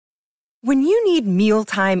When you need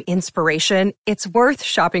mealtime inspiration, it's worth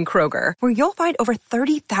shopping Kroger, where you'll find over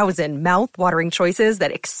 30,000 mouth-watering choices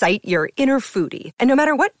that excite your inner foodie. And no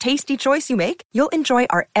matter what tasty choice you make, you'll enjoy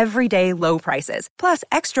our everyday low prices, plus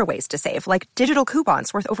extra ways to save, like digital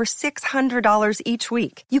coupons worth over $600 each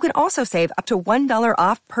week. You can also save up to $1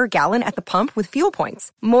 off per gallon at the pump with fuel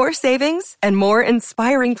points. More savings and more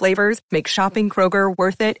inspiring flavors make shopping Kroger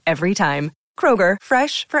worth it every time. Kroger,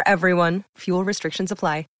 fresh for everyone. Fuel restrictions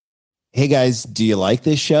apply. Hey guys, do you like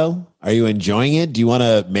this show? Are you enjoying it? Do you want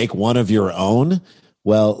to make one of your own?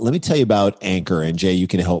 Well, let me tell you about Anchor, and Jay, you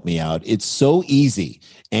can help me out. It's so easy.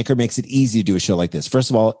 Anchor makes it easy to do a show like this. First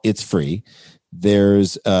of all, it's free. There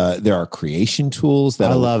are creation tools that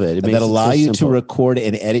I love it. That allow you to record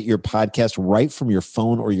and edit your podcast right from your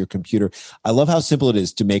phone or your computer. I love how simple it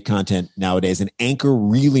is to make content nowadays, and Anchor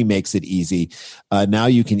really makes it easy. Now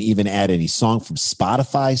you can even add any song from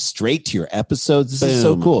Spotify straight to your episodes. This is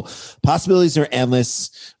so cool. Possibilities are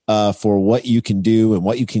endless for what you can do and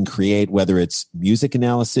what you can create, whether it's music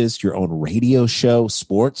analysis, your own radio show,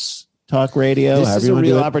 sports talk radio. This is a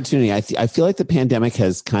real opportunity. I feel like the pandemic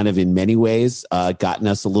has kind of in many ways gotten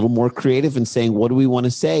us a little more creative in saying, what do we want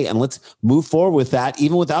to say? And let's move forward with that,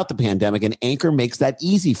 even without the pandemic. And Anchor makes that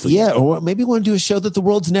easy for you. Yeah, or maybe you want to do a show that the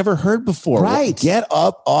world's never heard before. Right. Well, get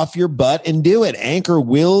up off your butt and do it. Anchor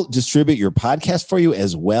will distribute your podcast for you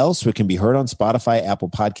as well, so it can be heard on Spotify, Apple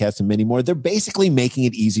Podcasts, and many more. They're basically making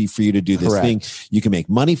it easy for you to do this thing. You can make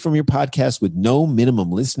money from your podcast with no minimum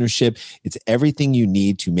listenership. It's everything you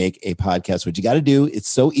need to make a podcast. What you got to do, it's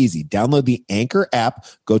so easy. Download the Anchor app,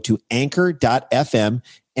 go to anchor.fm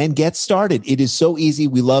and get started. It is so easy.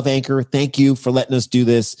 We love Anchor. Thank you for letting us do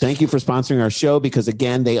this. Thank you for sponsoring our show, because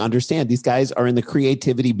again, they understand these guys are in the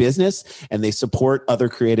creativity business and they support other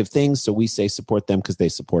creative things. So we say support them because they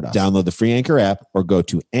support us. Download the free Anchor app or go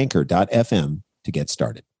to anchor.fm to get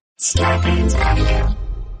started. Scarpins Avenue.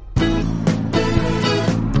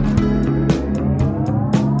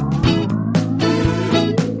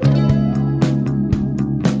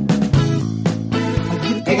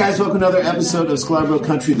 Hey guys, welcome to another episode of Scarborough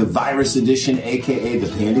Country, the virus edition, aka the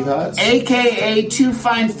Pandy Pods, aka two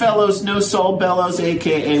fine fellows, no Saul Bellows,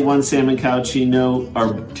 aka one Salmon Couchy,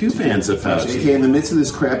 or two fans of Fauci. aka in the midst of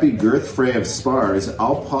this crappy girth fray of spars,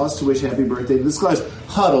 I'll pause to wish happy birthday to the Scars.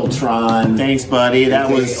 Huddletron. Thanks, buddy.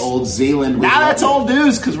 That was Old Zealand. Now that's old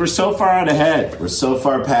news because we're so far out ahead. We're so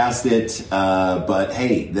far past it. But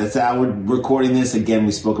hey, that's how we're recording this. Again,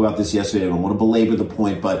 we spoke about this yesterday. I don't want to belabor the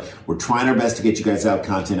point, but we're trying our best to get you guys out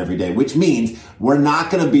content every day, which means we're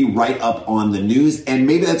not going to be right up on the news. And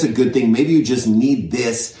maybe that's a good thing. Maybe you just need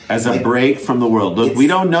this as a break from the world. Look, we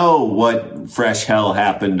don't know what fresh hell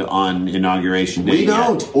happened on Inauguration Day. We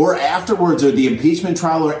don't. Or afterwards, or the impeachment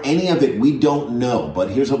trial, or any of it. We don't know. But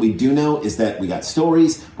here's what we do know is that we got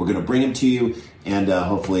stories. We're going to bring them to you. And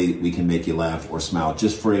hopefully we can make you laugh or smile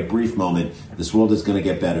just for a brief moment. This world is going to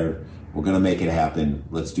get better. We're going to make it happen.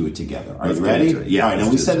 Let's do it together. Are you ready? Yeah. All right. Now,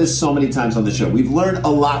 we've said this so many times on the show. We've learned a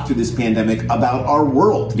lot through this pandemic about our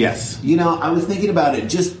world. Yes. You know, I was thinking about it.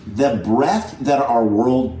 Just the breath that our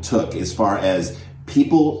world took as far as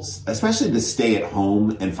people, especially to stay at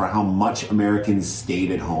home, and for how much Americans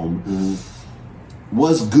stayed at home,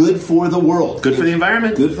 was good for the world. Good for the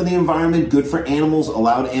environment. Good for the environment. Good for animals.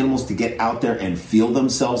 Allowed animals to get out there and feel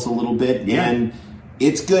themselves a little bit. Yeah. And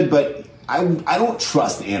it's good, but I don't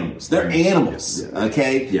trust animals. They're animals,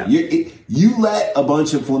 okay? Yeah. You let a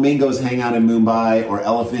bunch of flamingos hang out in Mumbai or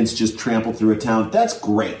elephants just trample through a town. That's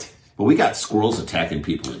great. But we got squirrels attacking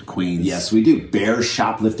people in Queens. Yes, we do. Bears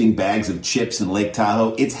shoplifting bags of chips in Lake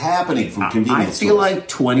Tahoe. It's happening from convenience stores. I feel stores. like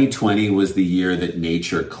 2020 was the year that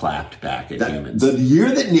nature clapped back at humans. The year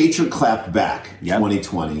that nature clapped back,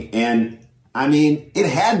 2020. And, I mean, it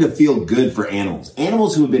had to feel good for animals.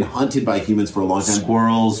 Animals who have been hunted by humans for a long time.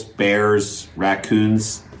 Squirrels, bears,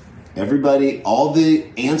 raccoons. Everybody, all the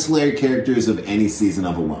ancillary characters of any season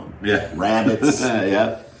of Alone. Yeah. Rabbits.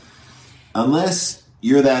 Yeah. Unless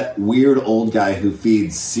you're that weird old guy who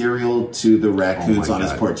feeds cereal to the raccoons on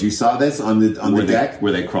his porch. You saw this on the deck?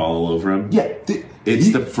 Where they crawl all over him? Yeah.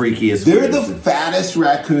 It's the freakiest. They're the fattest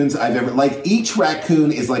raccoons I've ever... Like, each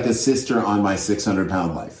raccoon is like a sister on my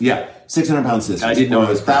 600-pound life. Yeah. 600-pound sisters. I didn't know it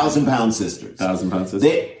was 1,000-pound sisters. 1,000-pound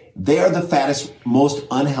sisters. They are the fattest, most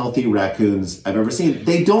unhealthy raccoons I've ever seen.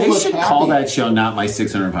 They don't look happy. They should call that show not My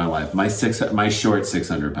 600-Pound Life. My short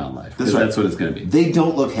 600-pound life. That's right. That's what it's going to be. They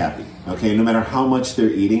don't look happy. Okay, no matter how much they're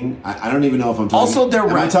eating, I don't even know if I'm talking. Also, they're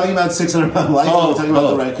am I talking about 600 Pound Life? Or am I talking about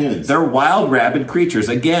the raccoons? They're wild, rabid creatures.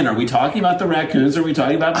 Again, are we talking about the raccoons? Or are we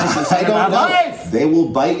talking about my 600 Pound Life? They will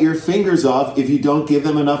bite your fingers off if you don't give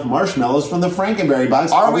them enough marshmallows from the Frankenberry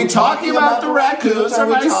box. Are we talking about the raccoons? Or are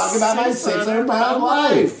we talking about my 600 Pound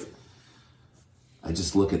Life? I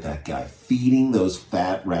just look at that guy feeding those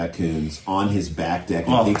fat raccoons on his back deck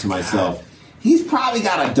and think to myself, he's probably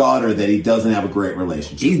got a daughter that he doesn't have a great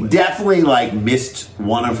relationship with. He's definitely like missed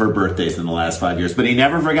one of her birthdays in the last 5 years, but he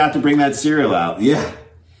never forgot to bring that cereal out. Yeah.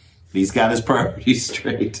 He's got his priorities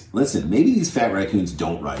straight. Listen, maybe these fat raccoons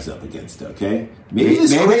don't rise up against it, okay? Maybe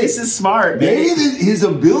this is smart. Maybe his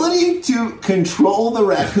ability to control the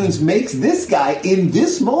raccoons makes this guy, in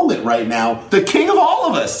this moment right now, the king of all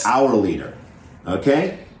of us. Our leader,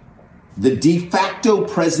 okay? The de facto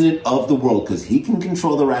president of the world, because he can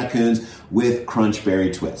control the raccoons with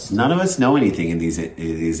Crunchberry Twist. None of us know anything in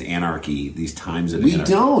these anarchy, these times of We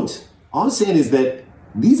anarchy. don't. All I'm saying is that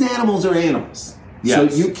these animals are animals.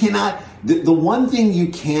 Yes. So you cannot... The one thing you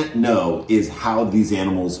can't know is how these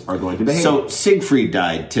animals are going to behave. So Siegfried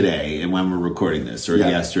died today, and when we're recording this, or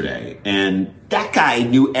yesterday, and that guy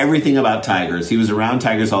knew everything about tigers. He was around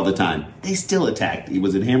tigers all the time. They still attacked.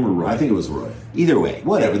 Was it him or Roy? I think it was Roy. Either way.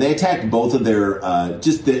 Whatever. They attacked both of their...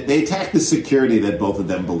 they attacked the security that both of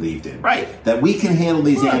them believed in. Right. That we can handle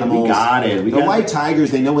these animals. We got it. The white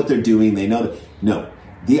tigers, they know what they're doing. They know that... No.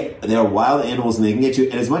 They're wild animals and they can get you.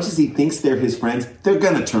 And as much as he thinks they're his friends, they're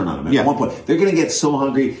going to turn on him at one point. They're going to get so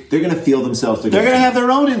hungry. They're going to feel themselves. They're going to have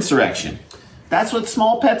their own insurrection. That's what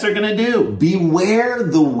small pets are going to do. Beware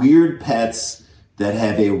the weird pets that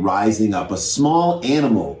have a rising up, a small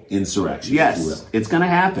animal insurrection. Yes, it's going to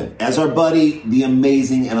happen. As our buddy, the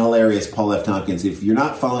amazing and hilarious Paul F. Tompkins, if you're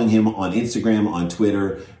not following him on Instagram, on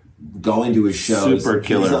Twitter, going to his shows. Super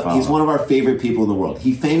killer. He's one of our favorite people in the world.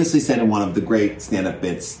 He famously said in one of the great stand-up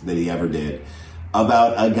bits that he ever did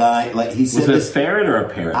about a guy, like he said... Was it a ferret or a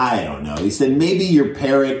parrot? I don't know. He said, maybe your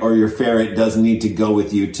parrot or your ferret doesn't need to go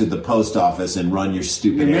with you to the post office and run your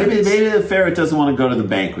stupid errands. Maybe the ferret doesn't want to go to the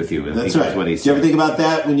bank with you. That's right. What he Did you ever think about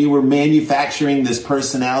that when you were manufacturing this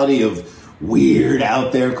personality of weird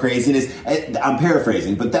out there craziness? I'm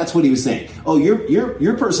paraphrasing, but that's what he was saying. Oh,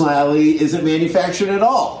 your personality isn't manufactured at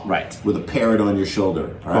all. Right. With a parrot on your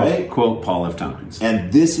shoulder. All right? Quote Paul F. Tompkins.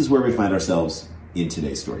 And this is where we find ourselves in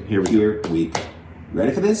today's story. Here we go.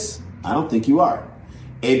 Ready for this? I don't think you are.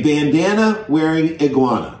 A bandana wearing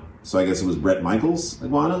iguana. So I guess it was Bret Michaels'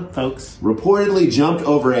 iguana? Folks. Reportedly jumped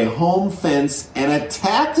over a home fence and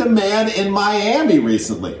attacked a man in Miami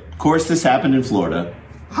recently. Of course, this happened in Florida.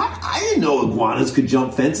 I didn't know iguanas could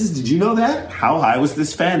jump fences. Did you know that? How high was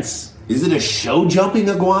this fence? Is it a show jumping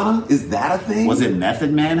iguana? Is that a thing? Was it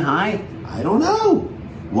Method Man high? I don't know.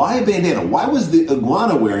 Why a bandana? Why was the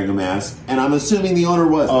iguana wearing a mask? And I'm assuming the owner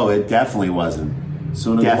wasn't. Oh, it definitely wasn't.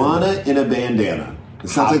 So an iguana in a bandana. It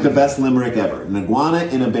sounds like the best limerick ever. An iguana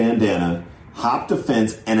in a bandana hopped a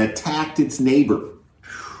fence and attacked its neighbor.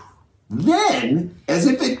 Then, as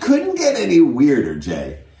if it couldn't get any weirder,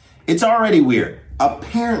 Jay. It's already weird.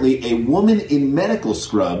 Apparently, a woman in medical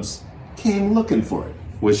scrubs came looking for it.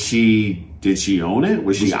 Did she own it?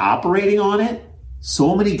 Was she operating on it?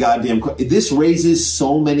 So many goddamn questions. This raises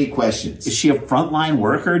so many questions. Is she a frontline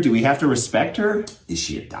worker? Do we have to respect her? Is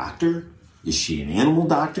she a doctor? Is she an animal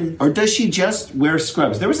doctor? Or does she just wear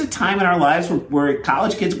scrubs? There was a time in our lives where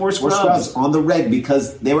college kids wore scrubs. On the reg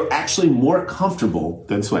because they were actually more comfortable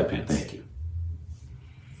than sweatpants. Thank you.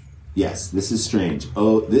 Yes, this is strange.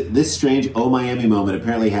 This strange Miami moment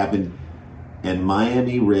apparently happened, and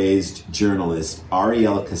Miami-raised journalist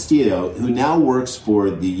Ariela Castillo, who now works for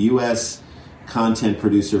the U.S. content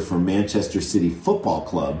producer for Manchester City Football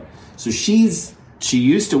Club. So she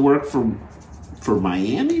used to work for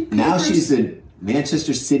Miami papers? Now she's at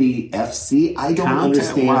Manchester City FC. I don't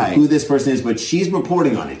understand who this person is, but she's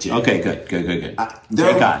reporting on it, Jim. Okay, good.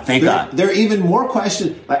 Thank God. There are even more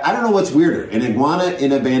questions. Like, I don't know what's weirder, an iguana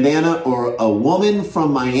in a bandana or a woman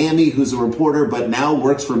from Miami who's a reporter but now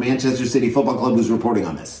works for Manchester City Football Club who's reporting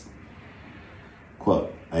on this.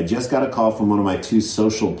 Quote, I just got a call from one of my two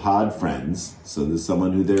social pod friends, so there's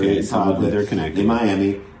someone who they're connected in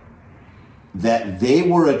Miami, that they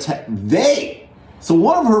were attacked. So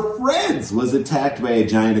one of her friends was attacked by a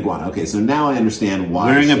giant iguana. Okay, so now I understand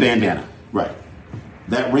why. Wearing a bandana. Right.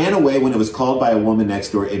 That ran away when it was called by a woman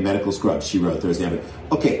next door, a medical scrub, she wrote Thursday night.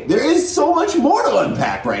 Okay, there is so much more to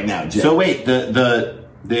unpack right now, Jim. So wait, the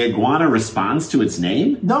iguana responds to its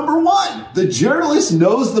name? Number one, the journalist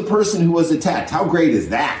knows the person who was attacked. How great is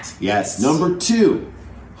that? Yes. Number two,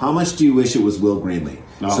 how much do you wish it was Will Greenlee?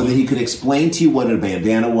 so that he could explain to you what a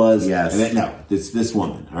bandana was. Yes. And no, it's this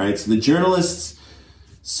woman. All right. So the journalist's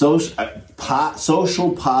social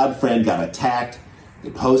pod friend got attacked.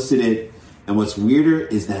 They posted it. And what's weirder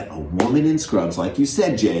is that a woman in scrubs, like you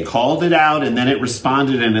said, Jay, called it out, and then it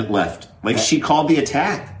responded and it left. Like she called the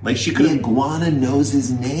attack. Like she could. The iguana knows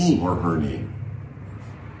his name or her name.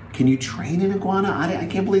 Can you train an iguana? I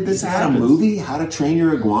can't believe this Is that happens. a movie? How to Train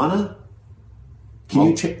Your Iguana?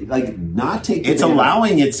 Can you not take? It's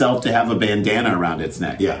allowing itself to have a bandana around its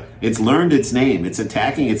neck. Yeah. It's learned its name. It's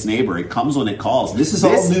attacking its neighbor. It comes when it calls. This is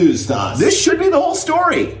all news to us. This should be the whole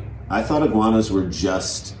story. I thought iguanas were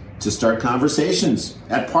just to start conversations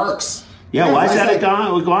at parks. Yeah, why is that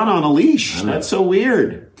iguana on a leash? That's so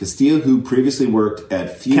weird. Castillo, who previously worked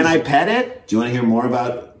at Fusion. Can I pet it? Do you want to hear more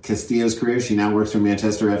about Castillo's career? She now works for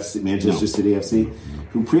Manchester City FC,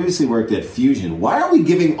 who previously worked at Fusion. Why are we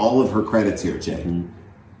giving all of her credits here, Jay? In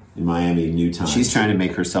Miami, New Times. She's trying to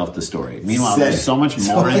make herself the story. Meanwhile, there's so much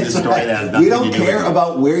more in the story that has nothing we don't to do care with it.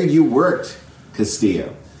 about where you worked,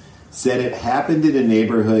 Castillo. Said it happened in a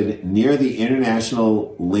neighborhood near the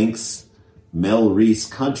International Links Mel Reese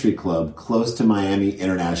Country Club, close to Miami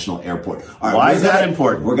International Airport. All right, why is that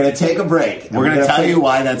important? We're going to take a break. We're going to tell you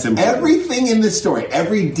why that's important. Everything in this story,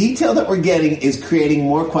 every detail that we're getting is creating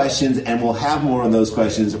more questions, and we'll have more of those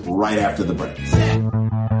questions right after the break.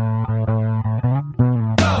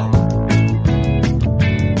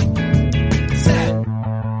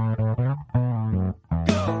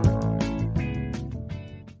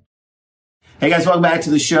 Hey guys, welcome back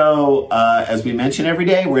to the show. As we mention every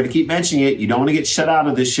day, we're going to keep mentioning it. You don't want to get shut out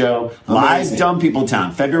of this show. Live Dumb People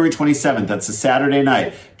Town, February 27th. That's a Saturday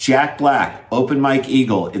night. Jack Black, Open Mike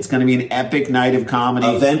Eagle. It's going to be an epic night of comedy.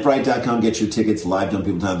 Eventbrite.com. Get your tickets. Live Dumb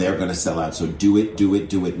People Town. They're going to sell out. So do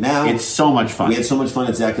it now. It's so much fun. We had so much fun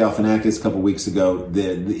at Zach Galifianakis a couple weeks ago.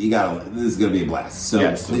 This is going to be a blast.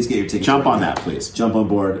 So please get your tickets. Jump on that, please. Jump on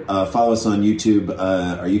board. Follow us on YouTube,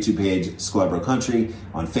 our YouTube page, Sklar Bro Country.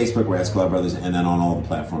 On Facebook, we're at Sklar Brothers. And then on all the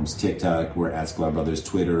platforms, TikTok, we're at Sklar Brothers,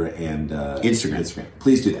 Twitter, and Instagram.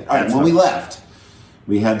 Please do that. All right, when we left,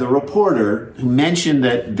 we had the reporter who mentioned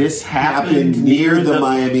that this happened near the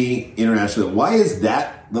Miami International. Why is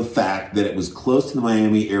that the fact that it was close to the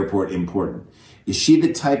Miami airport important? Is she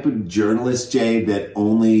the type of journalist, Jay, that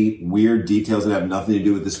only weird details that have nothing to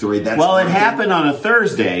do with the story? It happened on a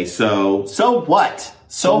Thursday, so what?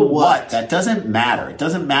 So what? That doesn't matter. It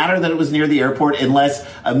doesn't matter that it was near the airport unless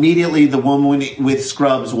immediately the woman with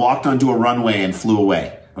scrubs walked onto a runway and flew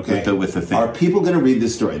away. Okay. With the thing. Are people going to read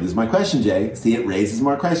this story? This is my question, Jay. See, it raises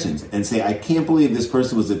more questions. And say, I can't believe this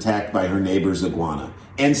person was attacked by her neighbor's iguana.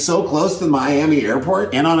 And so close to the Miami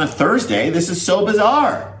airport? And on a Thursday? This is so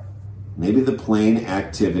bizarre. Maybe the plane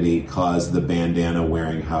activity caused the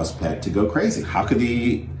bandana-wearing house pet to go crazy. How could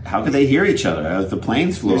they hear each other as the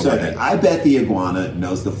planes flew over? I bet the iguana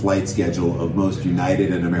knows the flight schedule of most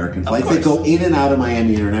United and American flights that go in and out of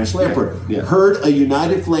Miami International Airport. Yeah. Heard a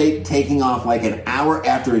United flight taking off like an hour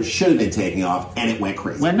after it should have been taking off, and it went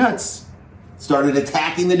crazy. Went nuts. Started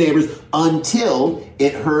attacking the neighbors until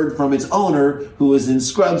it heard from its owner, who was in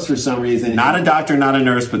scrubs for some reason. Not a doctor, not a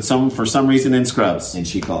nurse, but for some reason in scrubs. And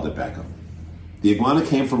she called it back home. The iguana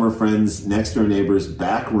came from her friend's next door neighbor's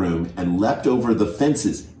back room and leapt over the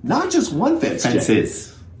fences. Not just one fence.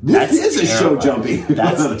 Fences. This is a show jumping.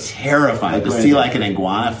 That's terrifying. To see like an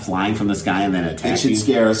iguana flying from the sky and then attacking. It should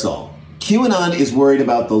scare us all. QAnon is worried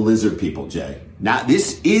about the lizard people, Jay. Now,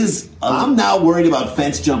 I'm now worried about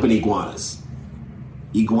fence jumping iguanas.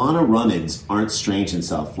 Iguana run-ins aren't strange in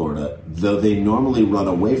South Florida, though they normally run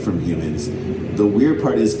away from humans. The weird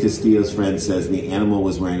part is Castillo's friend says the animal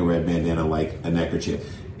was wearing a red bandana like a neckerchief.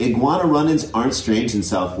 Iguana run-ins aren't strange in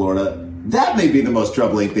South Florida. That may be the most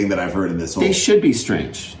troubling thing that I've heard in this whole... They should be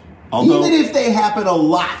strange. Although, even if they happen a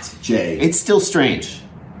lot, Jay. It's still strange.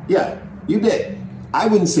 Yeah, you did. I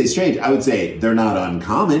wouldn't say strange. I would say they're not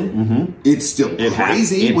uncommon. Mm-hmm. It's still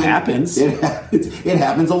crazy. It happens. It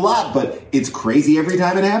happens a lot, but it's crazy every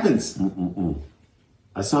time it happens.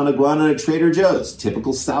 I saw an iguana at Trader Joe's.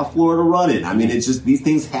 Typical South Florida run-in. I mean, it's just these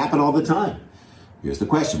things happen all the time. Here's the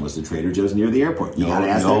question. Was the Trader Joe's near the airport? You got to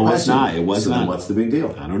ask that question. No, it's not. It was not. Then what's the big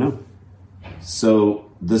deal? I don't know. So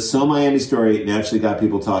the So Miami story naturally got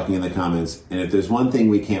people talking in the comments. And if there's one thing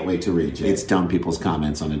we can't wait to read, Jay, it's dumb people's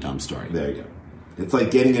comments on a dumb story. There you go. It's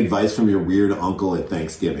like getting advice from your weird uncle at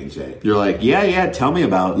Thanksgiving, Jay. You're like, yeah, tell me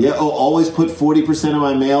about. Yeah, always put 40% of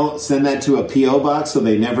my mail, send that to a P.O. box so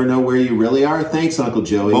they never know where you really are. Thanks, Uncle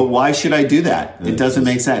Joey. But why should I do that? It doesn't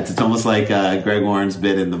make sense. It's almost like Greg Warren's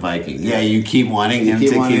bit in The Vikings. Yeah, you keep wanting him to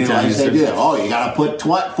keep telling you. Oh, you got to put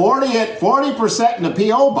 40% in the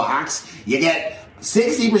P.O. box. You get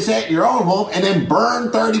 60% in your own home and then burn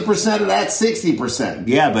 30% of that 60%.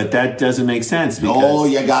 Yeah, but that doesn't make sense.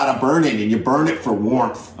 Because you gotta burn it, and you burn it for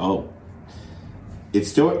warmth. Oh.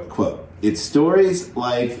 Quote, it's stories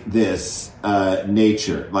like this,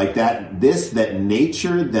 nature, like that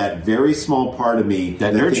nature, that very small part of me.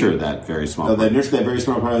 That nurture that very small part. That nurture that very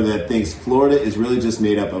small part of that thinks Florida is really just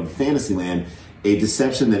made up of Fantasyland, a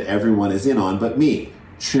deception that everyone is in on but me.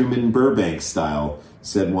 Truman Burbank style,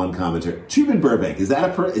 said one commenter. Truman Burbank, is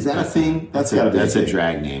that a thing? That's a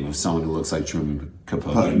drag name of someone who looks like Truman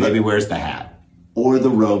Capote. Maybe wears the hat. Or the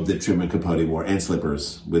robe that Truman Capote wore, and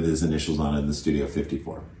slippers with his initials on it in the Studio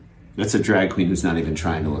 54. That's a drag queen who's not even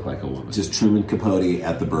trying to look like a woman. Just Truman Capote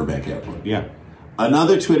at the Burbank airport. Yeah.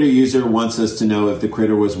 Another Twitter user wants us to know if the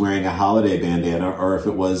critter was wearing a holiday bandana or if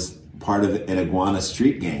it was part of an iguana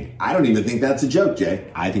street gang. I don't even think that's a joke, Jay.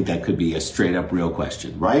 I think that could be a straight up real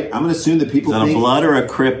question. Right? I'm going to assume that people think... a blood or a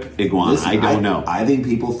crip iguana? Listen, I don't know. I think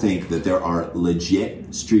people think that there are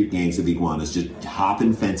legit street gangs of iguanas just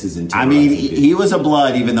hopping fences and terrorizing people. He was a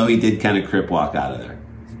blood, even though he did kind of crip walk out of there.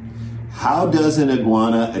 How does an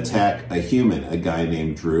iguana attack a human? A guy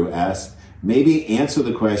named Drew asked. Maybe answer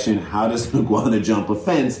the question, how does an iguana jump a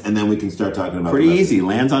fence? And then we can start talking about Pretty easy.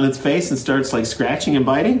 Lands on its face and starts like scratching and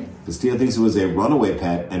biting. Castillo thinks it was a runaway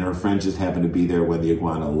pet, and her friend just happened to be there when the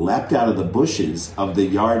iguana leapt out of the bushes of the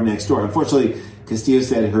yard next door. Unfortunately, Castillo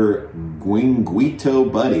said her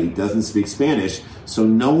guinguito buddy doesn't speak Spanish, so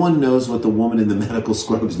no one knows what the woman in the medical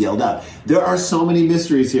scrubs yelled out. There are so many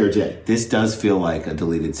mysteries here, Jay. This does feel like a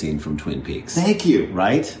deleted scene from Twin Peaks. Thank you.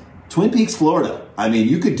 Right? Twin Peaks, Florida. I mean,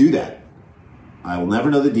 you could do that. I will never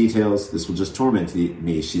know the details. This will just torment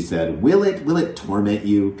me, she said. Will it torment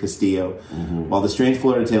you, Castillo? Mm-hmm. While the strange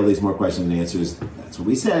Florida tale leaves more questions than answers, that's what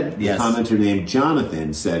we said. Yes. A commenter named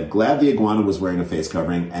Jonathan said, glad the iguana was wearing a face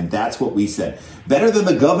covering, and that's what we said. Better than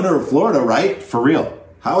the governor of Florida, right? For real.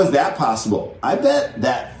 How is that possible? I bet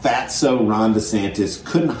that fatso Ron DeSantis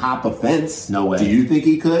couldn't hop a fence. No way. Do you think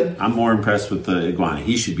he could? I'm more impressed with the iguana.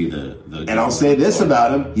 He should be the And I'll say this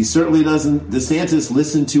about him. He certainly doesn't, DeSantis,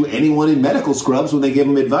 listen to anyone in medical scrubs when they give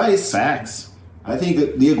him advice. Facts. I think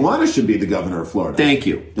that the iguana should be the governor of Florida. Thank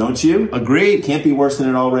you. Don't you? Agreed. Can't be worse than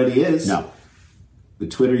it already is. No. The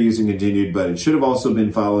Twitter user continued, but it should have also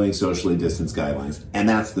been following socially distanced guidelines. And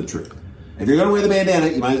that's the truth. If you're going to wear the bandana,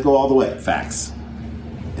 you might as well go all the way. Facts.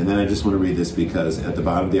 And then I just want to read this because at the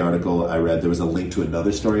bottom of the article I read there was a link to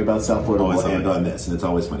another story about South Florida. We'll end on this, and it's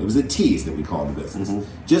always funny. It was a tease that we call in the business.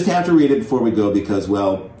 Mm-hmm. Just have to read it before we go because,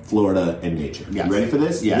 well, Florida and nature. Yes. You ready for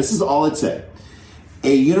this? Yes. This is all it said.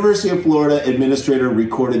 A University of Florida administrator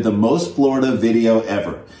recorded the most Florida video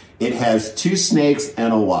ever. It has 2 snakes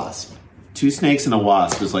and a wasp. 2 snakes and a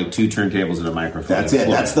wasp is like 2 turntables and a microphone. That's it.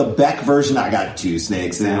 That's the Beck version. I got 2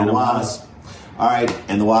 snakes and a wasp. All right,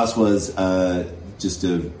 and the wasp was just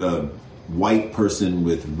a white person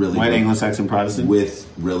with really... White Anglo-Saxon Protestant? With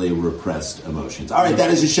really repressed emotions. All right,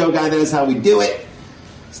 that is the show, guy. That is how we do it.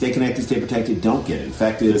 Stay connected, stay protected, don't get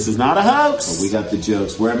infected. This is not a hoax. But we got the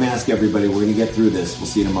jokes. Wear a mask, everybody. We're going to get through this. We'll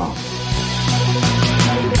see you tomorrow.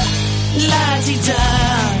 La-ti-da,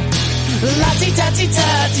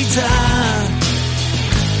 la-ti-da-ti-da-ti-da,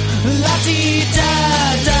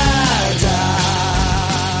 la-ti-da-da-da.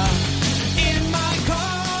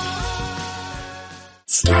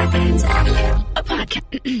 Scarpins Avenue.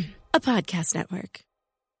 A podcast network.